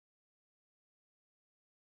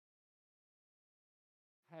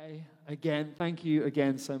Hey, again, thank you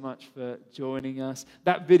again so much for joining us.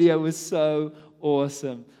 That video was so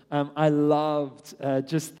awesome. I loved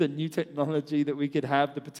just the new technology that we could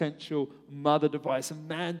have, the potential mother device. And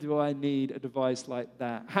man, do I need a device like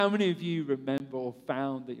that. How many of you remember or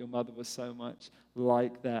found that your mother was so much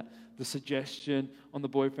like that? The suggestion on the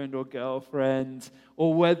boyfriend or girlfriend,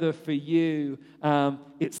 or whether for you,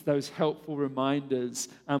 it's those helpful reminders.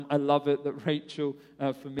 I love it that Rachel,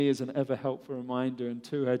 for me, is an ever helpful reminder, and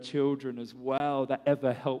to her children as well, that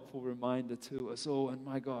ever helpful reminder to us all. And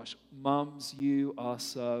my gosh, mums, you are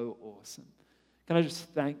so awesome. Can I just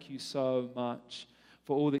thank you so much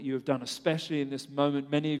for all that you have done, especially in this moment.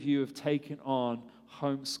 Many of you have taken on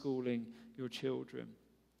homeschooling your children.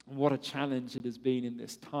 What a challenge it has been in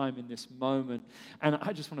this time, in this moment. And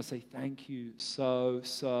I just want to say thank you so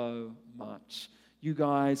much. You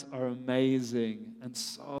guys are amazing and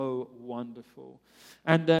so wonderful.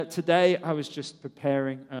 And today I was just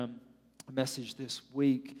preparing a message this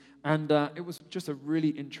week. And it was just a really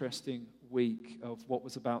interesting week of what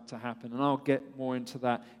was about to happen. And I'll get more into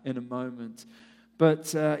that in a moment.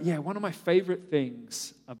 But one of my favorite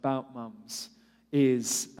things about mums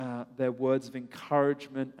is their words of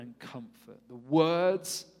encouragement and comfort. The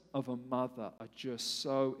words of a mother are just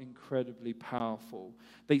so incredibly powerful.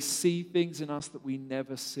 They see things in us that we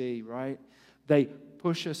never see, right? They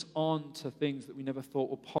push us on to things that we never thought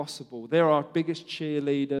were possible. They're our biggest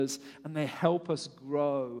cheerleaders, and they help us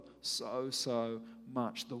grow so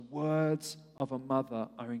much. The words of a mother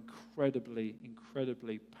are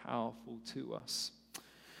incredibly powerful to us.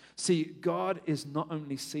 See, God is not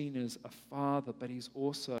only seen as a father, but he's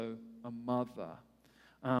also a mother.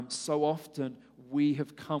 So often we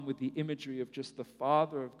have come with the imagery of just the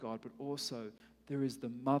father of God, but also there is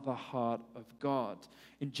the mother heart of God.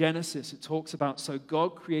 In Genesis, it talks about, so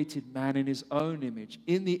God created man in his own image.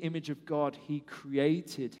 In the image of God, he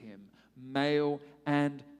created him. Male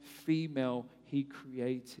and female, he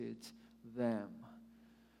created them.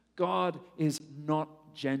 God is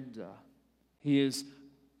not gender. He is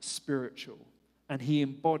spiritual, and he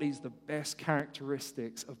embodies the best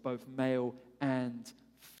characteristics of both male and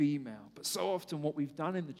female. But so often what we've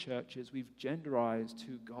done in the church is we've genderized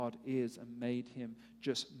who God is and made him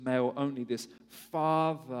just male only, this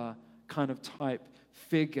father kind of type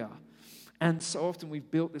figure. And so often we've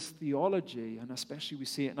built this theology, and especially we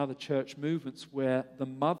see it in other church movements, where the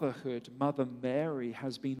motherhood, Mother Mary,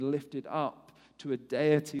 has been lifted up to a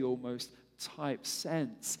deity almost type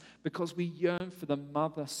sense, because we yearn for the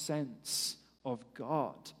mother sense of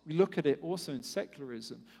God. We look at it also in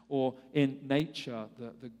secularism or in nature,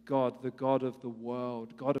 the God of the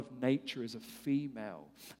world, God of nature is a female.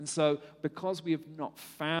 And so because we have not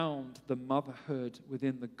found the motherhood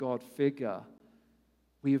within the God figure,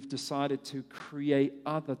 we have decided to create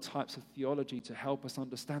other types of theology to help us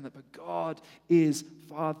understand that. But God is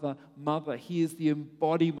father, mother. He is the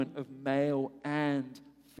embodiment of male and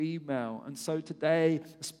female. And so today,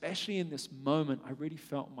 especially in this moment, I really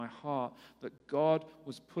felt in my heart that God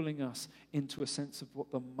was pulling us into a sense of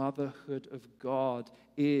what the motherhood of God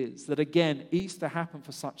is. That again, Easter happened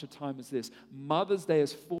for such a time as this. Mother's Day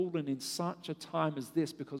has fallen in such a time as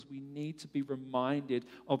this because we need to be reminded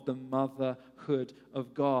of the motherhood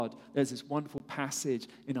of God. There's this wonderful passage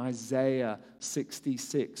in Isaiah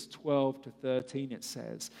 66, 12 to 13. It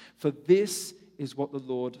says, "For this is what the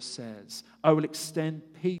Lord says. I will extend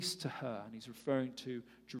peace to her," and he's referring to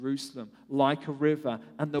Jerusalem, "like a river,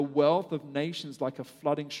 and the wealth of nations like a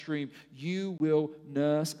flooding stream. You will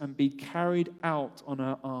nurse and be carried out on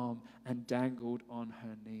her arm and dangled on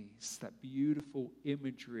her knees." That beautiful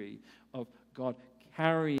imagery of God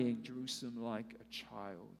carrying Jerusalem like a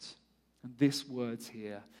child. And this word's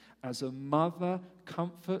here, "As a mother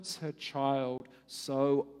comforts her child,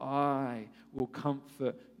 so I will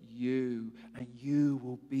comfort you, and you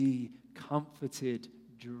will be comforted,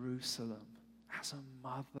 Jerusalem." As a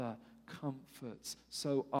mother comforts,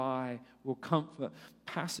 so I will comfort.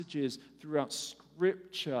 Passages throughout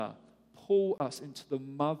Scripture pull us into the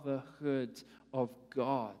motherhood of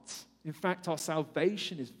God. In fact, our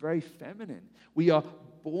salvation is very feminine. We are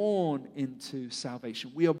born into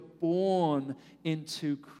salvation. We are born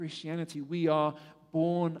into Christianity. We are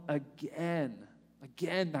born again.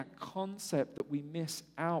 Again, that concept that we miss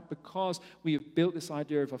out because we have built this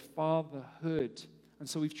idea of a fatherhood. And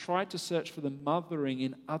so we've tried to search for the mothering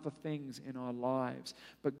in other things in our lives.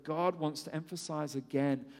 But God wants to emphasize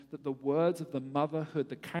again that the words of the motherhood,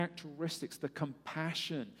 the characteristics, the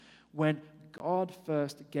compassion, when God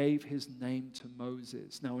first gave his name to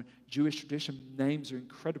Moses. Now, in Jewish tradition, names are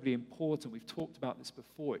incredibly important. We've talked about this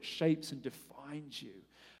before. It shapes and defines you.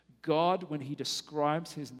 God, when he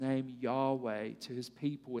describes his name Yahweh to his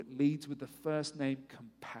people, it leads with the first name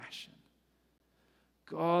compassion.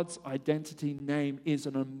 God's identity name is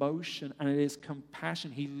an emotion, and it is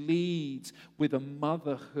compassion. He leads with a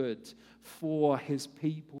motherhood for his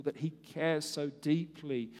people that he cares so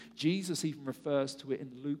deeply. Jesus even refers to it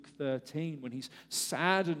in Luke 13 when he's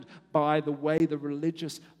saddened by the way the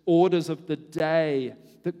religious orders of the day,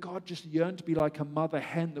 that God just yearned to be like a mother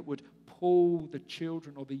hen that would pull the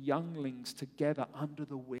children or the younglings together under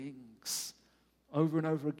the wings. Over and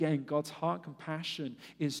over again, God's heart compassion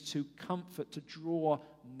is to comfort, to draw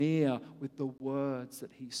near with the words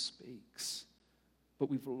that he speaks. But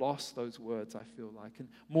we've lost those words, I feel like. And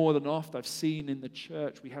more than often, I've seen in the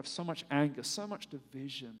church, we have so much anger, so much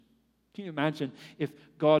division. Can you imagine if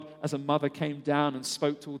God, as a mother, came down and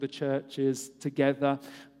spoke to all the churches together?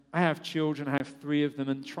 I have children, I have 3 of them,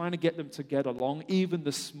 and trying to get them to get along, even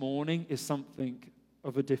this morning, is something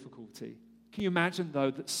of a difficulty. Can you imagine,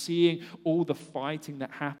 though, that seeing all the fighting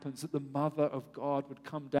that happens, that the mother of God would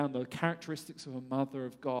come down, the characteristics of a mother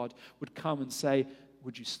of God would come and say,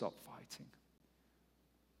 would you stop fighting?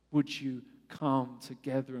 Would you come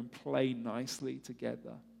together and play nicely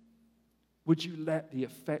together? Would you let the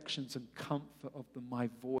affections and comfort of my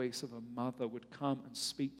voice of a mother would come and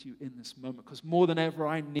speak to you in this moment? Because more than ever,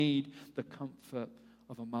 I need the comfort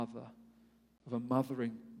of a mother, of a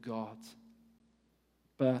mothering God.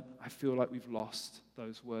 But I feel like we've lost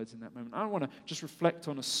those words in that moment. I want to just reflect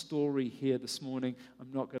on a story here this morning.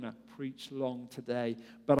 I'm not going to preach long today,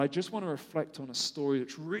 but I just want to reflect on a story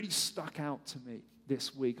that's really stuck out to me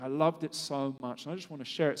this week. I loved it so much, and I just want to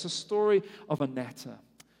share it. It's a story of Annetta.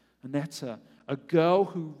 Annetta, a girl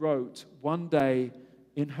who wrote one day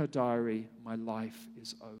in her diary, "My life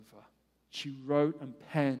is over." She wrote and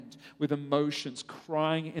penned with emotions,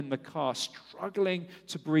 crying in the car, struggling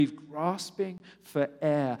to breathe, grasping for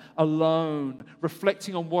air, alone,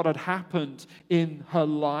 reflecting on what had happened in her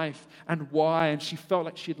life and why. And she felt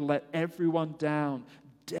like she had let everyone down.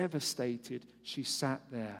 Devastated, she sat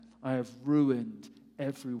there. "I have ruined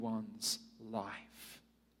everyone's life."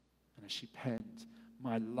 And as she penned,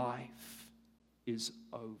 "My life is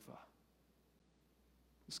over."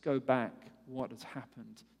 Let's go back what has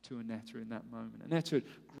happened to Annetta in that moment. Annetta had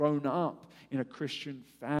grown up in a Christian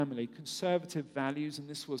family, conservative values, and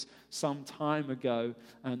this was some time ago,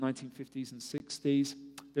 1950s and 60s.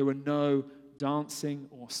 There were no dancing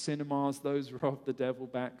or cinemas. Those were of the devil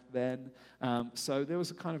back then. So there was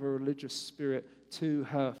a kind of a religious spirit to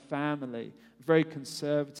her family, very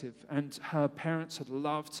conservative, and her parents had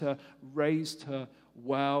loved her, raised her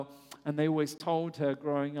well. And they always told her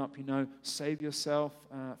growing up, save yourself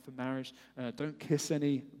for marriage. Don't kiss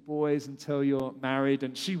any boys until you're married.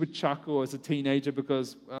 And she would chuckle as a teenager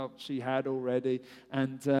because, well, she had already.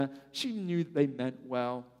 And she knew that they meant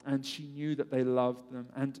well. And she knew that they loved them.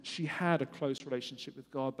 And she had a close relationship with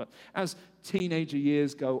God. But as teenager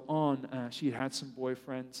years go on, she had some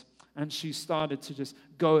boyfriends. And she started to just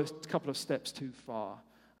go a couple of steps too far.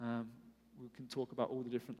 We can talk about all the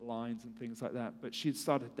different lines and things like that. But she had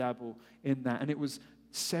started to dabble in that. And it was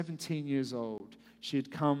 17 years old. She had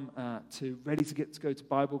come ready to go to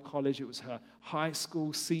Bible college. It was her high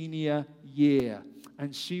school senior year.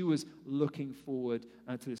 And she was looking forward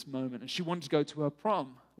to this moment. And she wanted to go to her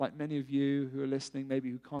prom. Like many of you who are listening, maybe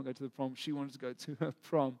who can't go to the prom, she wanted to go to her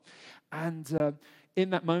prom. And in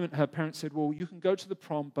that moment, her parents said, well, you can go to the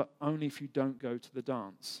prom, but only if you don't go to the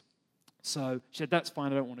dance. So she said, that's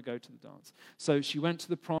fine, I don't want to go to the dance. So she went to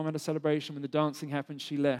the prom at a celebration. When the dancing happened,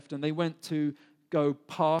 she left. And they went to go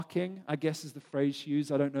parking, I guess is the phrase she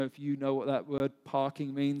used. I don't know if you know what that word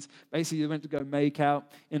parking means. Basically, they went to go make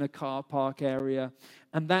out in a car park area.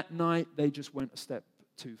 And that night, they just went a step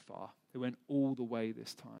too far. They went all the way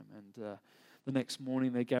this time. And the next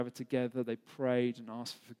morning, they gathered together, they prayed and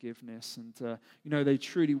asked for forgiveness. And, they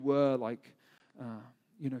truly were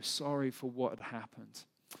sorry for what had happened.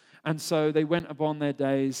 And so they went upon their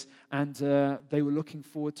days, and they were looking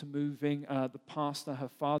forward to moving. The pastor, her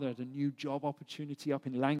father, had a new job opportunity up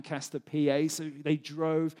in Lancaster, PA. So they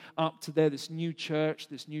drove up to there, this new church,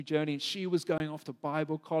 this new journey. And she was going off to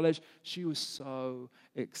Bible college. She was so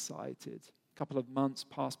excited. A couple of months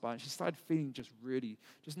passed by, and she started feeling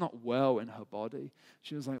just not well in her body.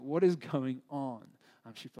 She was like, what is going on?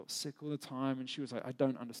 She felt sick all the time, and she was like, I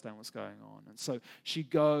don't understand what's going on. And so she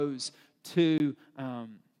goes to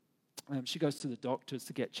the doctors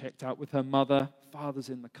to get checked out with her mother. Father's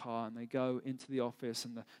in the car, and they go into the office,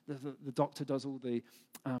 and the doctor does all the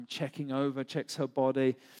checking over, checks her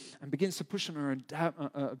body, and begins to push on her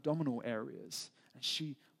abdominal areas. And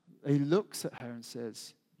he looks at her and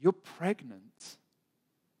says, you're pregnant.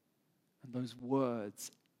 And those words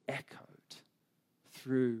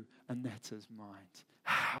through Anetta's mind.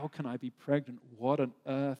 How can I be pregnant? What on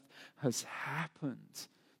earth has happened?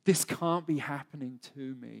 This can't be happening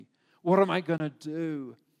to me. What am I going to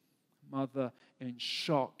do? Mother in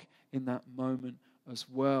shock in that moment as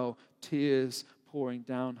well. Tears pouring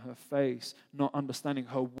down her face, not understanding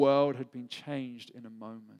her world had been changed in a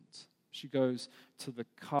moment. She goes to the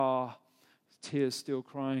car, tears still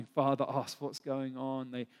crying. Father asks what's going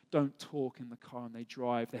on. They don't talk in the car and they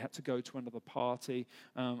drive. They had to go to another party,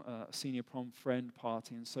 a senior prom friend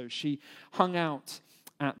party. And so she hung out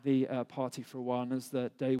at the party for a while. And as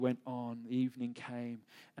the day went on, the evening came,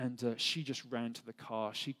 and she just ran to the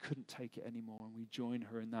car. She couldn't take it anymore. And we join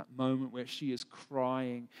her in that moment where she is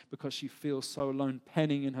crying because she feels so alone,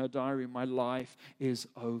 penning in her diary, my life is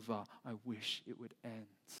over. I wish it would end.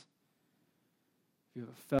 Have you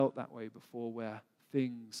ever felt that way before, where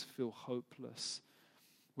things feel hopeless,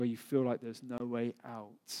 where you feel like there's no way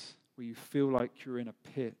out, where you feel like you're in a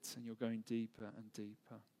pit and you're going deeper and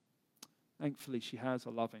deeper? Thankfully, she has a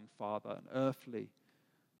loving Father, an earthly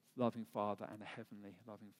loving Father and a heavenly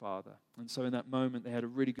loving Father. And so in that moment, they had a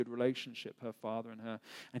really good relationship, her father and her.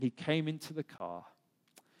 And he came into the car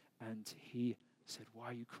and he said, "Why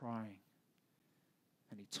are you crying?"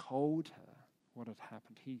 And he told her what had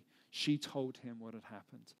happened. She told him what had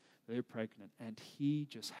happened. They were pregnant, and he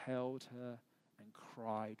just held her and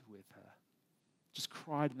cried with her. Just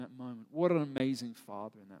cried in that moment. What an amazing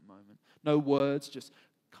father in that moment. No words, just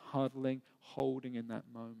cuddling, holding in that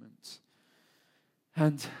moment.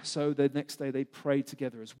 And so the next day they prayed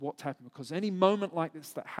together as what happened, because any moment like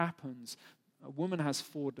this that happens, a woman has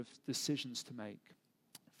 4 decisions to make.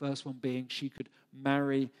 First one being she could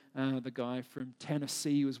marry the guy from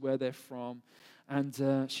Tennessee, was where they're from. And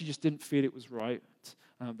she just didn't feel it was right.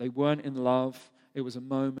 They weren't in love. It was a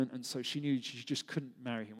moment, and so she knew she just couldn't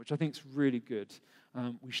marry him, which I think is really good.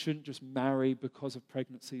 We shouldn't just marry because of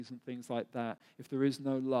pregnancies and things like that. If there is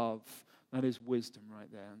no love, that is wisdom right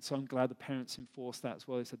there. And so I'm glad the parents enforced that as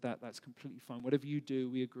well. They said that's completely fine. Whatever you do,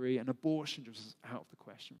 we agree. And abortion just was out of the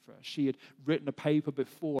question for her. She had written a paper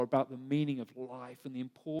before about the meaning of life and the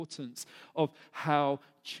importance of how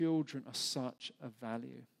children are such a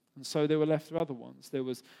value. And so they were left with other ones. There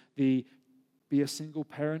was the be a single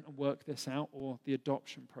parent and work this out, or the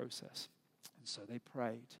adoption process. And so they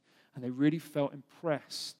prayed, and they really felt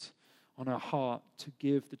impressed on her heart to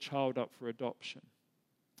give the child up for adoption.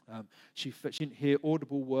 She didn't hear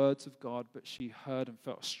audible words of God, but she heard and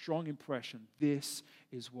felt a strong impression. This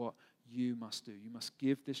is what you must do. You must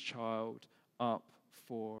give this child up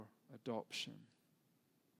for adoption.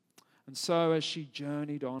 And so as she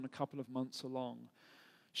journeyed on a couple of months along,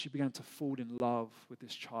 she began to fall in love with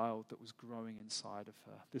this child that was growing inside of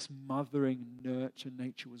her. This mothering, nurture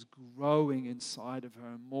nature was growing inside of her.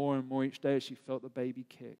 And more each day as she felt the baby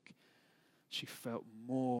kick, she felt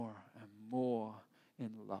more and more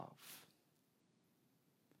in love.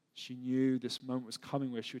 She knew this moment was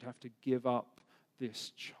coming where she would have to give up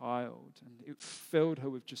this child, and it filled her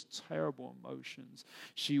with just terrible emotions.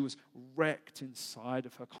 She was wrecked inside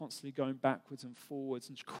of her, constantly going backwards and forwards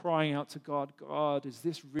and crying out to God, "God, is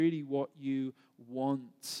this really what you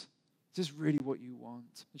want? Is this really what you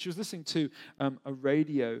want?" And she was listening to a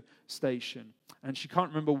radio station, and she can't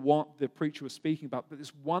remember what the preacher was speaking about, but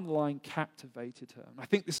this one line captivated her. And I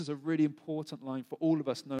think this is a really important line for all of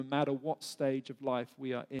us, no matter what stage of life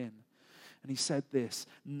we are in. And he said this: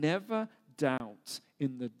 "Never doubt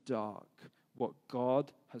in the dark what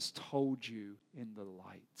God has told you in the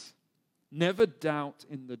light." Never doubt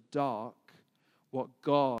in the dark what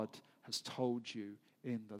God has told you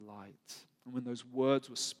in the light. And when those words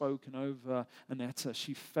were spoken over Anetta,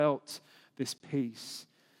 she felt this peace.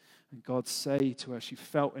 And God say to her, she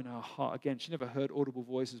felt in her heart, again, she never heard audible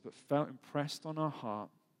voices, but felt impressed on her heart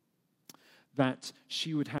that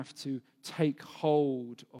she would have to take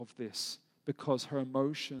hold of this, because her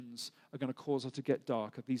emotions are going to cause her to get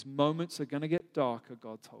darker. These moments are going to get darker,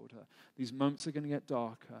 God told her. These moments are going to get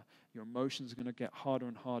darker. Your emotions are going to get harder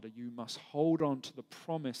and harder. You must hold on to the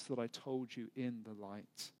promise that I told you in the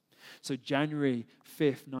light. So January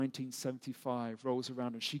 5th, 1975 rolls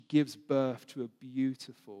around, and she gives birth to a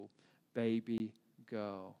beautiful baby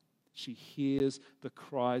girl. She hears the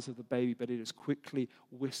cries of the baby, but it is quickly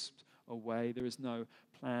whisked away. There is no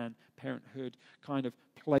Planned Parenthood kind of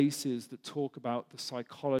places that talk about the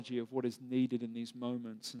psychology of what is needed in these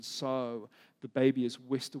moments. And so the baby is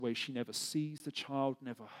whisked away. She never sees the child,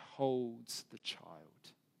 never holds the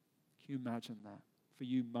child. Can you imagine that? For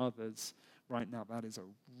you mothers right now, that is a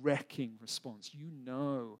wrecking response. You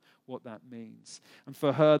know what that means. And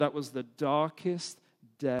for her, that was the darkest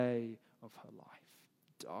day of her life.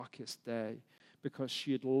 Darkest day. because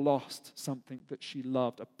she had lost something that she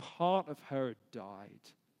loved. A part of her had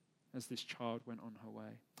died as this child went on her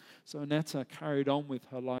way. So Annetta carried on with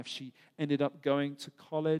her life. She ended up going to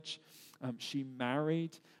college. She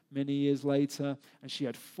married many years later, and she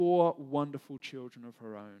had 4 wonderful children of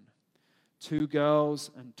her own. 2 girls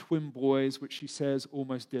and twin boys, which she says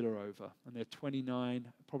almost did her over. And they're 29,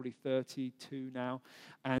 probably 32 now.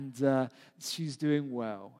 And she's doing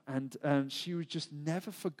well. And she would just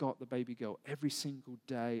never forgot the baby girl every single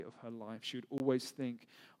day of her life. She would always think,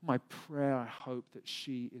 my prayer, I hope that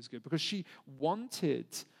she is good. Because she wanted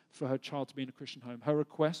for her child to be in a Christian home. Her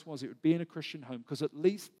request was it would be in a Christian home, because at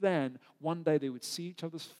least then, one day they would see each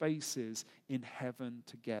other's faces in heaven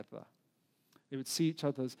together. They would see each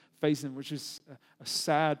other's faces, which is a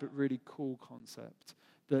sad but really cool concept.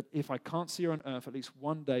 That if I can't see her on earth, at least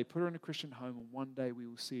one day, put her in a Christian home, and one day we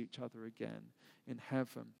will see each other again in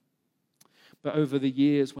heaven. But over the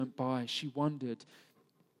years went by, she wondered,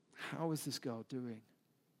 how is this girl doing?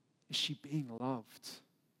 Is she being loved?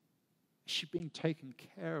 Is she being taken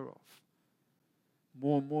care of?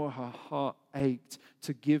 More and more her heart ached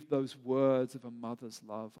to give those words of a mother's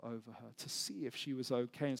love over her, to see if she was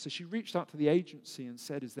okay. And so she reached out to the agency and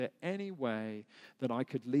said, is there any way that I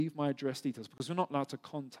could leave my address details? Because we're not allowed to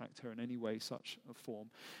contact her in any way, such a form.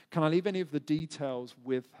 Can I leave any of the details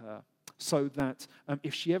with her so that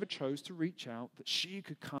if she ever chose to reach out, that she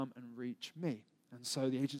could come and reach me? And so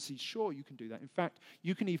the agency, sure, you can do that. In fact,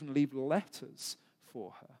 you can even leave letters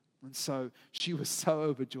for her. And so she was so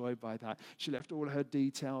overjoyed by that. She left all her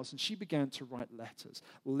details and she began to write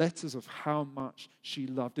letters of how much she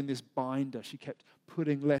loved. In this binder, she kept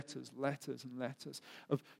putting letters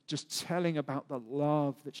of just telling about the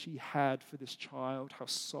love that she had for this child, how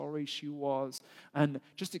sorry she was, and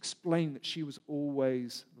just explaining that she was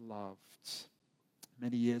always loved.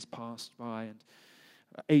 Many years passed by, and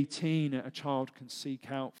 18, a child can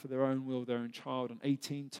seek out for their own will their own child. And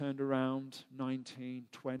 18 turned around, 19,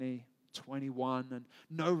 20, 21, and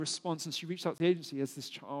no response. And she reached out to the agency as this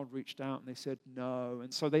child reached out, and they said no.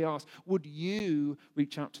 And so they asked, would you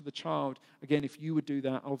reach out to the child? Again, if you would do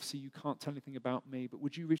that, obviously you can't tell anything about me, but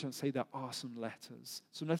would you reach out and say there are some letters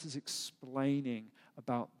explaining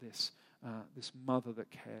about this mother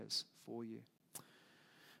that cares for you?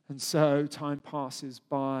 And so time passes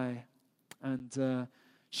by, and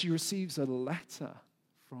she receives a letter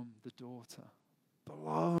from the daughter,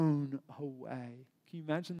 blown away. Can you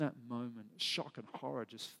imagine that moment? Shock and horror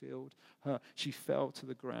just filled her. She fell to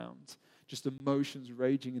the ground, just emotions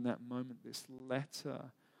raging in that moment. This letter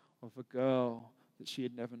of a girl that she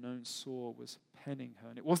had never known was penning her.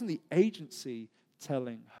 And it wasn't the agency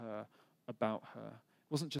telling her about her.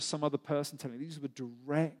 It wasn't just some other person telling her. These were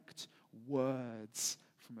direct words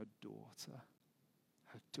from her daughter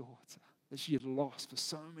that she had lost for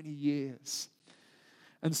so many years.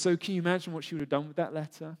 And so can you imagine what she would have done with that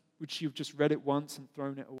letter? Would she have just read it once and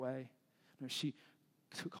thrown it away? No, she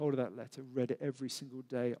took hold of that letter, read it every single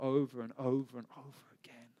day, over and over and over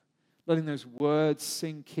again, letting those words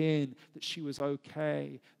sink in, that she was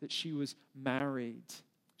okay, that she was married.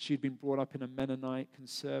 She had been brought up in a Mennonite,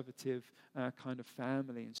 conservative kind of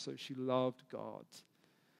family, and so she loved God.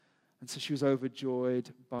 And so she was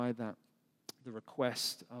overjoyed by that. The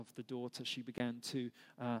request of the daughter, she began to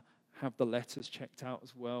have the letters checked out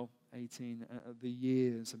as well, 18 the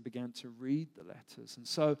years, and began to read the letters. And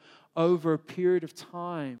so over a period of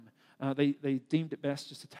time, they deemed it best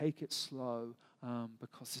just to take it slow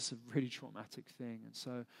because it's a really traumatic thing. And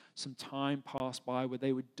so some time passed by where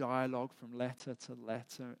they would dialogue from letter to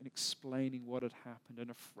letter and explaining what had happened,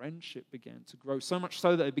 and a friendship began to grow, so much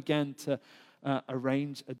so that they began to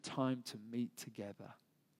arrange a time to meet together.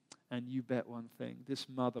 And you bet one thing, this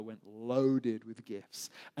mother went loaded with gifts.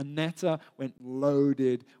 Annetta went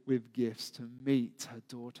loaded with gifts to meet her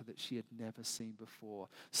daughter that she had never seen before.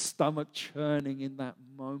 Stomach churning in that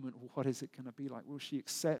moment. What is it going to be like? Will she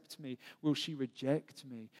accept me? Will she reject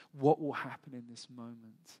me? What will happen in this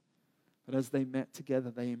moment? But as they met together,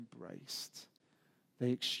 they embraced.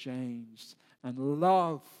 They exchanged. And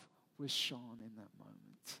love was shone in that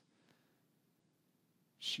moment.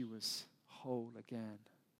 She was whole again.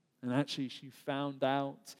 And actually, she found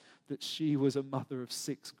out that she was a mother of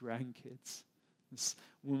 6 grandkids. This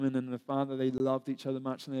woman and the father, they loved each other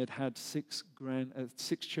much, and they had 6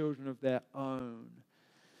 children of their own.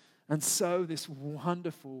 And so this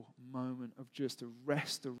wonderful moment of just a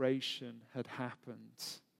restoration had happened.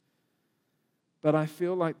 But I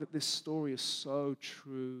feel like that this story is so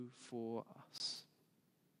true for us.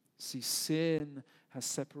 See, sin has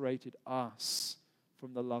separated us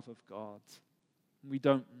from the love of God. We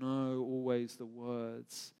don't know always the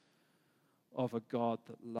words of a God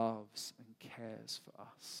that loves and cares for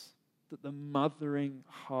us. That the mothering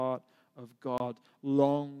heart of God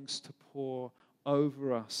longs to pour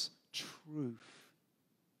over us truth.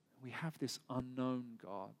 We have this unknown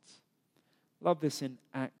God. Love this in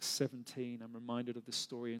Acts 17. I'm reminded of this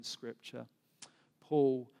story in Scripture.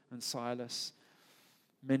 Paul and Silas,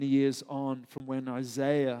 many years on from when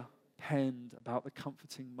Isaiah penned about the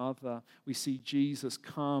comforting mother, we see Jesus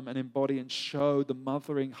come and embody and show the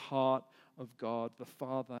mothering heart of God, the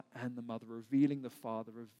Father and the Mother, revealing the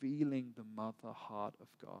Father, revealing the mother heart of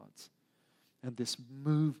God. And this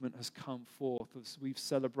movement has come forth as we've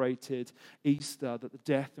celebrated Easter, that the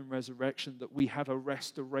death and resurrection, that we have a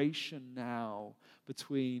restoration now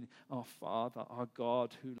between our Father, our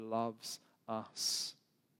God who loves us.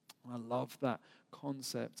 I love that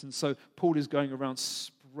concept. And so Paul is going around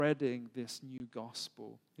spreading this new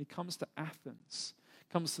gospel. He comes to Athens,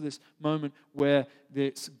 comes to this moment where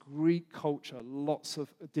it's Greek culture, lots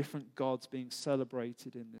of different gods being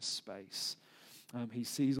celebrated in this space. He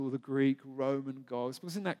sees all the Greek, Roman gods.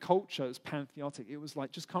 Because in that culture, it was pantheistic. It was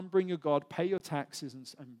like, just come bring your God, pay your taxes,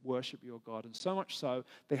 and worship your God. And so much so,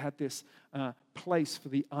 they had this place for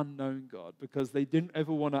the unknown God, because they didn't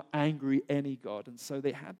ever want to angry any God. And so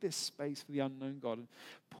they had this space for the unknown God. And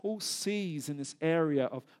Paul sees in this area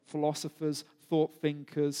of philosophers, thought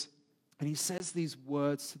thinkers, and he says these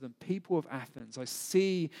words to them: people of Athens, I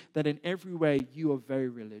see that in every way you are very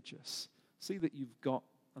religious. See that you've got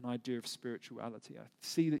an idea of spirituality. I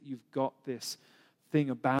see that you've got this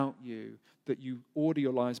thing about you that you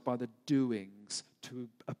audiolize by the doings to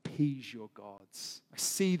appease your gods. I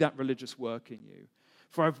see that religious work in you.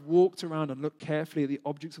 For I've walked around and looked carefully at the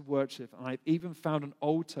objects of worship, and I've even found an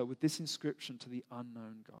altar with this inscription: to the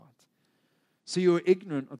unknown God. So you are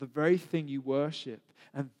ignorant of the very thing you worship,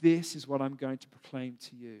 and this is what I'm going to proclaim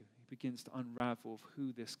to you. He begins to unravel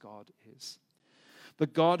who this God is. The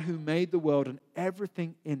God who made the world and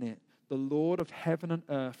everything in it, the Lord of heaven and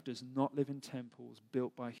earth, does not live in temples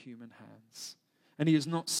built by human hands. And he is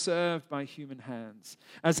not served by human hands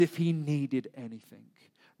as if he needed anything.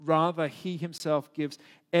 Rather, he himself gives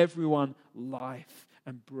everyone life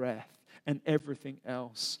and breath and everything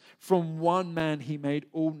else. From one man he made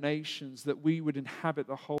all nations, that we would inhabit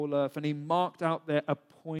the whole earth. And he marked out their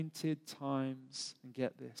appointed times. And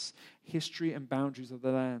get this, history and boundaries of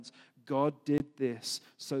the lands. God did this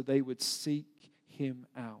so they would seek him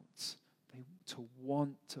out, to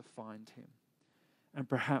want to find him, and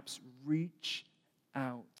perhaps reach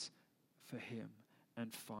out for him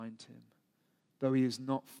and find him, though he is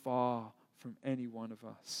not far from any one of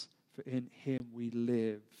us. For in him we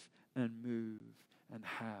live and move and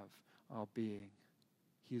have our being.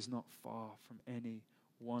 He is not far from any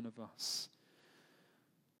one of us.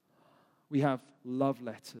 We have love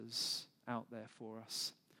letters out there for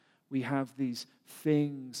us. We have these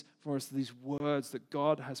things for us, these words that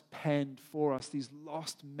God has penned for us, these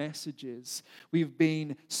lost messages. We've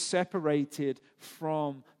been separated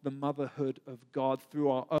from the motherhood of God through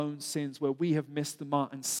our own sins, where we have missed the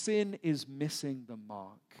mark. And sin is missing the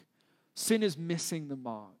mark. Sin is missing the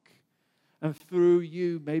mark. And through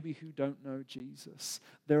you, maybe who don't know Jesus,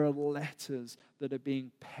 there are letters that are being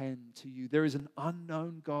penned to you. There is an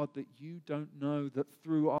unknown God that you don't know, that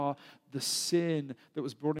through the sin that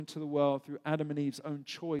was brought into the world, through Adam and Eve's own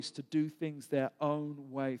choice to do things their own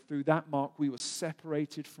way, through that mark we were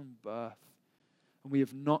separated from birth. And we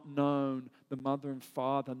have not known the mother and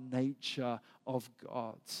father nature of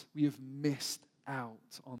God. We have missed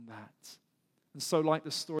out on that. And so, like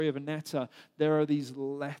the story of Annetta, there are these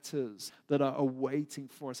letters that are awaiting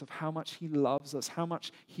for us of how much he loves us, how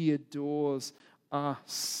much he adores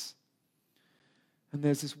us. And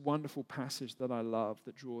there's this wonderful passage that I love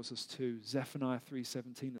that draws us to Zephaniah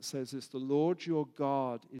 3:17 that says this: the Lord your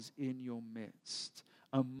God is in your midst,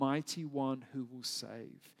 a mighty one who will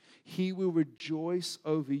save. He will rejoice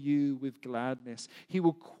over you with gladness. He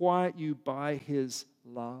will quiet you by his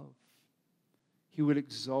love. He will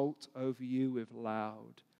exult over you with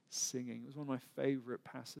loud singing. It was one of my favorite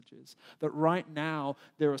passages. That right now,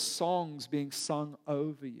 there are songs being sung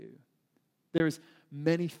over you. There is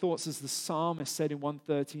many thoughts, as the psalmist said in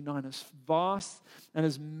 139, as vast and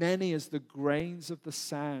as many as the grains of the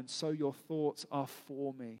sand, so your thoughts are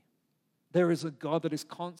for me. There is a God that is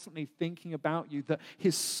constantly thinking about you, that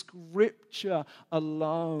his scripture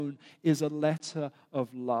alone is a letter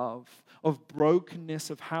of love, of brokenness,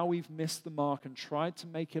 of how we've missed the mark and tried to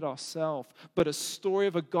make it ourselves, but a story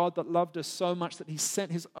of a God that loved us so much that he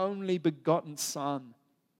sent his only begotten Son,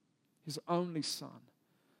 his only Son,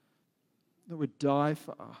 that would die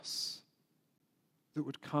for us, that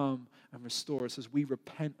would come and restore us as we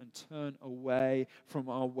repent and turn away from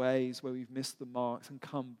our ways where we've missed the marks and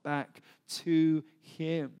come back to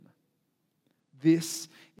Him. This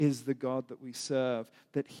is the God that we serve,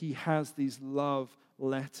 that He has these love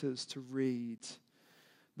letters to read,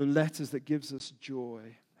 the letters that gives us joy.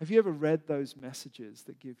 Have you ever read those messages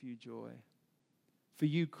that give you joy? For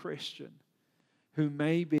you, Christian, who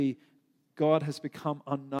maybe God has become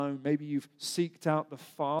unknown, maybe you've seeked out the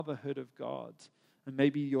fatherhood of God, and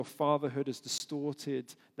maybe your fatherhood has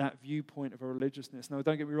distorted that viewpoint of a religiousness. Now,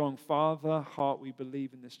 don't get me wrong, Father, heart, we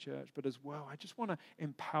believe in this church, but as well, I just want to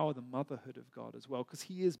empower the motherhood of God as well, because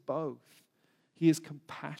He is both. He is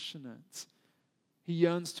compassionate. He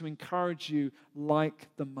yearns to encourage you like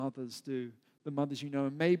the mothers do, the mothers you know.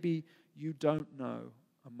 And maybe you don't know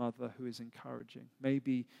a mother who is encouraging.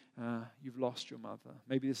 Maybe you've lost your mother.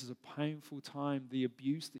 Maybe this is a painful time, the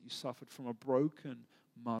abuse that you suffered from a broken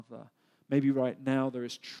mother. Maybe right now there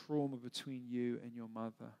is trauma between you and your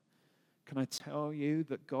mother. Can I tell you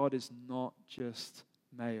that God is not just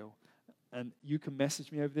male? And you can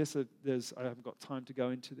message me over this. I haven't got time to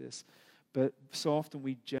go into this. But so often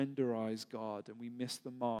we genderize God and we miss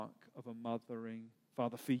the mark of a mothering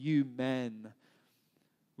father. For you men,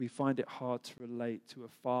 we find it hard to relate to a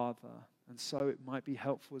father. And so it might be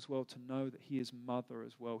helpful as well to know that He is mother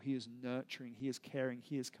as well. He is nurturing, He is caring,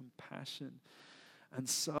 He is compassion. And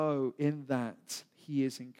so in that, He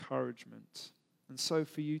is encouragement. And so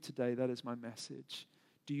for you today, that is my message.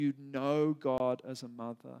 Do you know God as a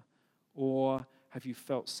mother? Or have you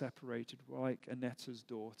felt separated like Annetta's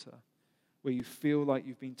daughter, where you feel like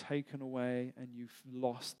you've been taken away and you've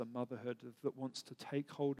lost the motherhood that wants to take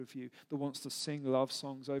hold of you, that wants to sing love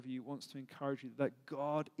songs over you, wants to encourage you, that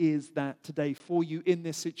God is that today for you in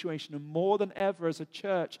this situation. And more than ever as a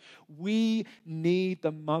church, we need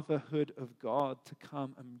the motherhood of God to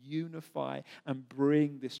come and unify and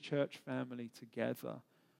bring this church family together,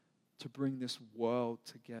 to bring this world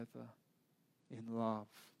together in love.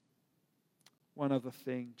 One other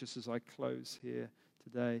thing, just as I close here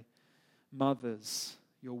today. Mothers,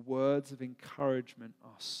 your words of encouragement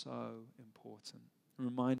are so important. I'm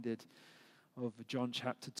reminded of John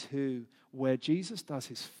chapter 2, where Jesus does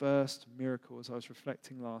His first miracle, as I was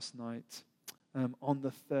reflecting last night. On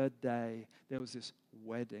the third day, there was this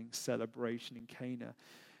wedding celebration in Cana.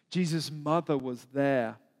 Jesus' mother was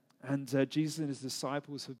there, and Jesus and His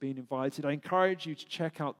disciples have been invited. I encourage you to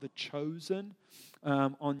check out The Chosen.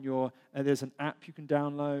 On your, there's an app you can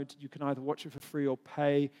download. You can either watch it for free or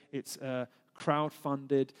pay. It's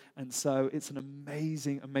crowdfunded, and so it's an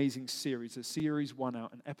amazing, amazing series. So series 1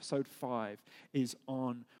 out, and episode 5 is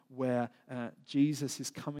on where Jesus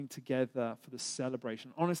is coming together for the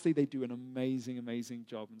celebration. Honestly, they do an amazing, amazing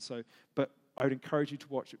job, and so, but I would encourage you to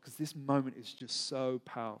watch it because this moment is just so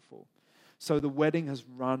powerful. So the wedding has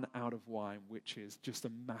run out of wine, which is just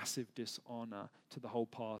a massive dishonor to the whole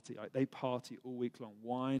party. They party all week long.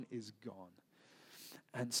 Wine is gone.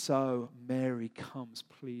 And so Mary comes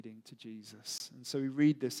pleading to Jesus. And so we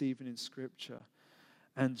read this even in Scripture.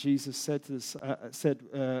 And Jesus came to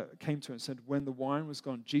her and said, when the wine was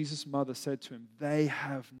gone, Jesus' mother said to Him, they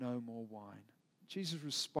have no more wine. Jesus'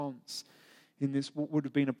 response in this, what would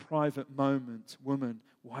have been a private moment, woman,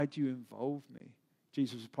 why do you involve me?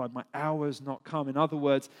 Jesus replied, my hour has not come. In other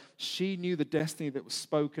words, she knew the destiny that was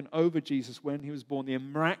spoken over Jesus when He was born, the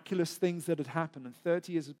miraculous things that had happened, and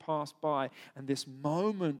 30 years had passed by, and this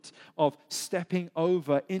moment of stepping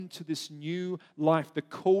over into this new life, the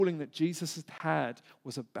calling that Jesus had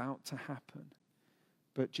was about to happen.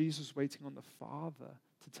 But Jesus was waiting on the Father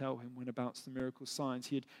to tell Him when about the miracle signs.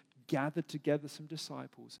 He had gathered together some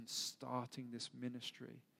disciples and starting this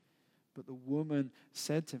ministry. But the woman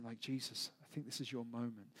said to Him, like, Jesus, I think this is your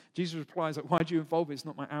moment. Jesus replies, like, why do you involve me? It's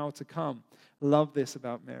not my hour to come. Love this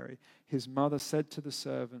about Mary. His mother said to the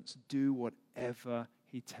servants, do whatever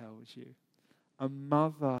He tells you. A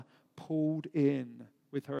mother pulled in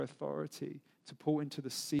with her authority to pour into the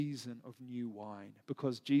season of new wine.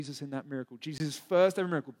 Because Jesus in that miracle, Jesus' first ever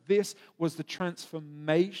miracle, this was the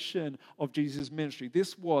transformation of Jesus' ministry.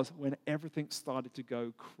 This was when everything started to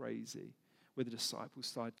go crazy, where the disciples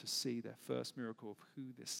started to see their first miracle of who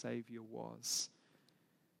this Savior was.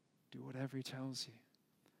 Do whatever He tells you.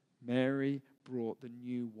 Mary brought the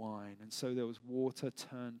new wine, and so there was water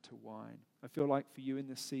turned to wine. I feel like for you in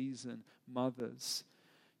this season, mothers,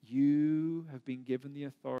 you have been given the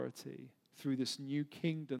authority through this new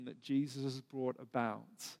kingdom that Jesus has brought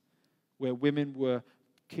about, where women were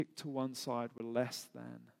kicked to one side, were less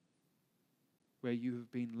than, where you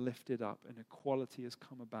have been lifted up and equality has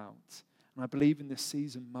come about. And I believe in this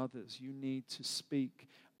season, mothers, you need to speak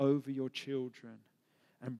over your children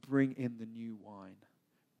and bring in the new wine.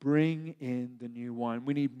 bring in the new wine.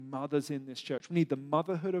 We need mothers in this church. We need the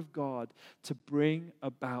motherhood of God to bring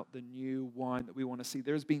about the new wine that we want to see.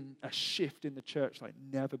 There has been a shift in the church like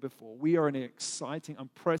never before. We are in an exciting,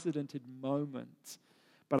 unprecedented moment.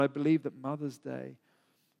 But I believe that Mother's Day,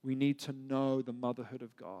 we need to know the motherhood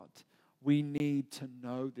of God. We need to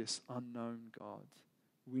know this unknown God.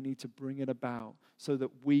 We need to bring it about so that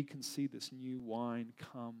we can see this new wine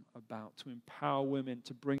come about, to empower women,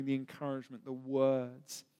 to bring the encouragement, the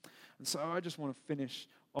words. And so I just want to finish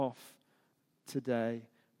off today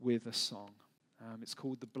with a song. It's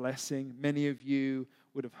called The Blessing. Many of you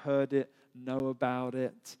would have heard it, know about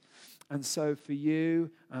it. And so for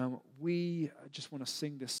you, we just want to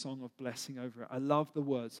sing this song of blessing over it. I love the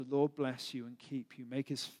words. The Lord bless you and keep you. Make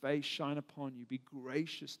his face shine upon you. Be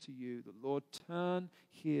gracious to you. The Lord turn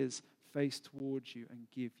his face towards you and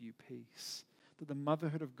give you peace. That the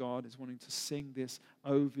motherhood of God is wanting to sing this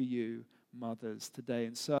over you, mothers, today.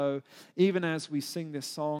 And so even as we sing this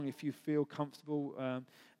song, if you feel comfortable,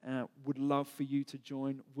 would love for you to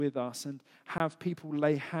join with us and have people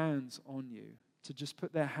lay hands on you, to just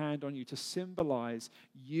put their hand on you, to symbolize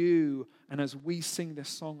you. And as we sing this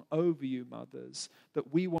song over you, mothers,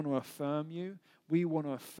 that we want to affirm you. We want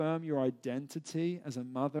to affirm your identity as a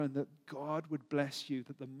mother, and that God would bless you,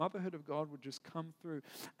 that the motherhood of God would just come through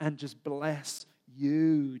and just bless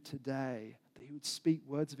you today, that he would speak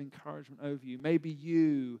words of encouragement over you. Maybe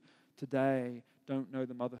you today don't know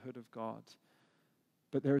the motherhood of God,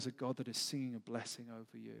 but there is a God that is singing a blessing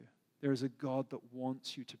over you. There is a God that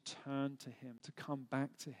wants you to turn to him, to come back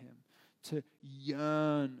to him, to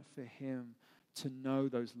yearn for him, to know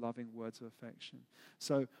those loving words of affection.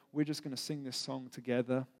 So we're just going to sing this song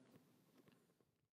together.